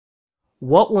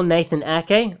What will Nathan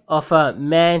Ake offer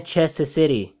Manchester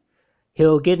City?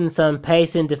 He'll give them some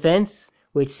pace in defence,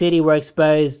 which City were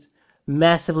exposed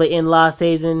massively in last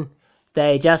season.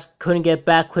 They just couldn't get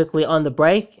back quickly on the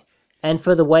break, and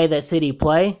for the way that City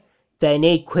play, they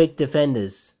need quick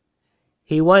defenders.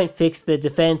 He won't fix the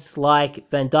defence like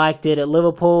Van Dijk did at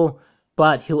Liverpool,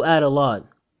 but he'll add a lot.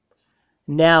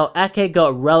 Now, Ake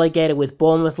got relegated with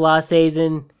Bournemouth last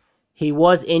season. He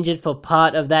was injured for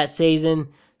part of that season,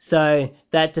 so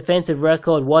that defensive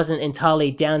record wasn't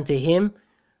entirely down to him,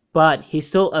 but he's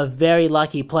still a very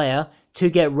lucky player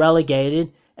to get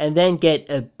relegated and then get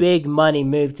a big money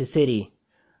move to City.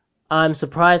 I'm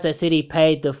surprised that City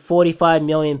paid the £45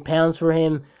 million for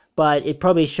him, but it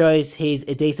probably shows he's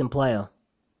a decent player.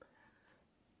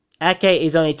 Ake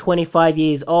is only 25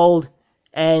 years old,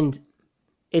 and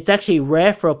it's actually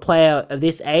rare for a player of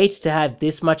this age to have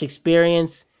this much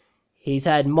experience. He's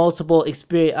had multiple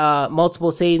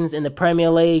seasons in the Premier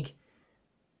League.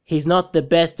 He's not the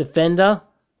best defender,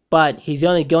 but he's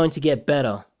only going to get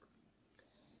better.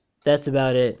 That's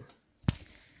about it.